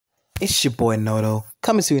It's your boy Noto,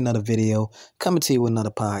 coming to you another video, coming to you with another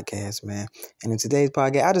podcast, man. And in today's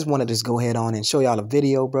podcast, I just wanted to just go ahead on and show y'all a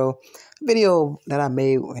video, bro. A video that I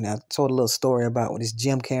made and I told a little story about with this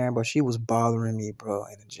gym Karen, bro. She was bothering me, bro,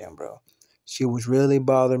 in the gym, bro. She was really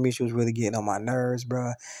bothering me. She was really getting on my nerves,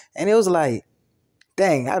 bro. And it was like,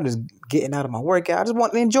 dang, I was getting out of my workout. I just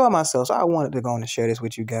wanted to enjoy myself. So I wanted to go on and share this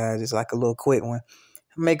with you guys. It's like a little quick one.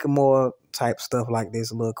 Make more type stuff like this,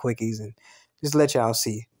 a little quickies, and just let y'all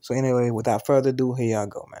see. So anyway, without further ado, here y'all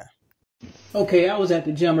go, man. Okay, I was at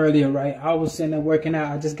the gym earlier, right? I was sitting there working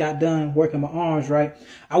out. I just got done working my arms, right?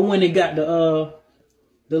 I went and got the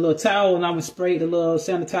little towel, and I would spray the little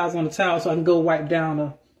sanitizer on the towel so I can go wipe down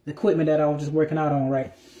the equipment that I was just working out on,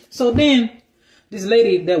 right? So then this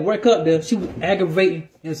lady that worked up there, she was aggravating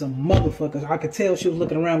as a motherfucker. I could tell she was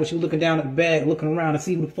looking around, but she was looking down at the bag, looking around to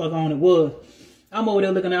see who the fuck on it was. I'm over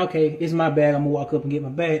there looking at, okay, it's my bag. I'm gonna walk up and get my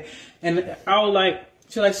bag. And I was like,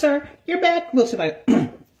 she's like, sir, your bag. Look,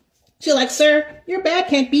 she's like, sir, your bag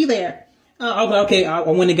can't be there. I was like, okay, I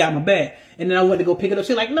went and got my bag. And then I went to go pick it up.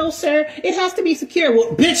 She's like, no, sir, it has to be secure.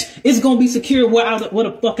 Well, bitch, it's gonna be secure where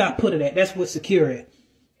the fuck I put it at. That's what's secure at.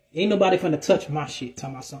 Ain't nobody finna touch my shit.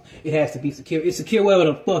 Talking about something. It has to be secure. It's secure wherever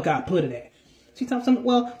the fuck I put it at. She told me,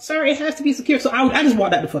 well, sir, it has to be secure. So I just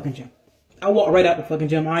walked out the fucking gym. I walked right out the fucking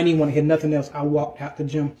gym. I didn't even want to hear nothing else. I walked out the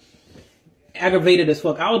gym. Aggravated as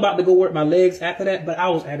fuck. I was about to go work my legs after that, but I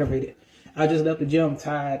was aggravated. I just left the gym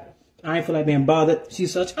tired. I ain't feel like being bothered.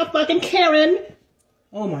 She's such a fucking Karen.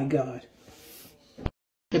 Oh my God.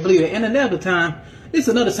 I believe it. And another time, this is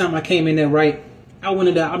another time I came in there, right? I went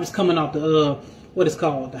in there. I'm just coming off the, what it's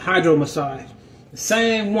called, the hydro massage. The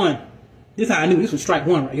same one. This is how I knew this was strike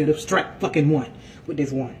one right here. This was strike fucking one with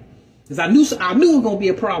this one. Because I knew it was going to be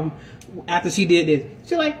a problem after she did this.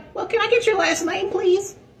 She's like, well, can I get your last name,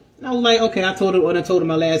 please? And I was like, okay, I told her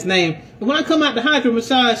my last name. And when I come out the hydro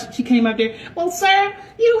massage, she came out there, well, sir,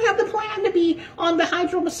 you don't have the plan to be on the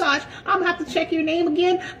hydro massage. I'm going to have to check your name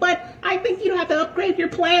again, but I think you have to upgrade your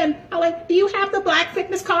plan. I'm like, do you have the black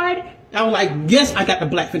fitness card? I was like, yes, I got the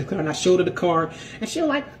black fitness card. And I showed her the card. And she was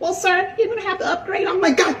like, well, sir, you're going to have to upgrade. I'm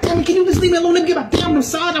like, God damn it, can you just leave me alone and get my damn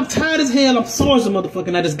massage? I'm tired as hell. I'm sore as a motherfucker.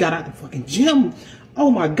 And I just got out the fucking gym.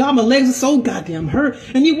 Oh my God, my legs are so goddamn hurt.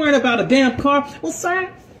 And you worried about a damn car? Well,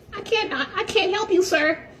 sir, I can't help you,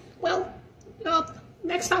 sir. Well,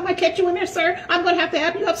 next time I catch you in there, sir, I'm going to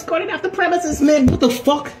have you escorted off the premises. Man, what the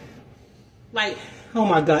fuck? Like, oh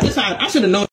my God. I should have known.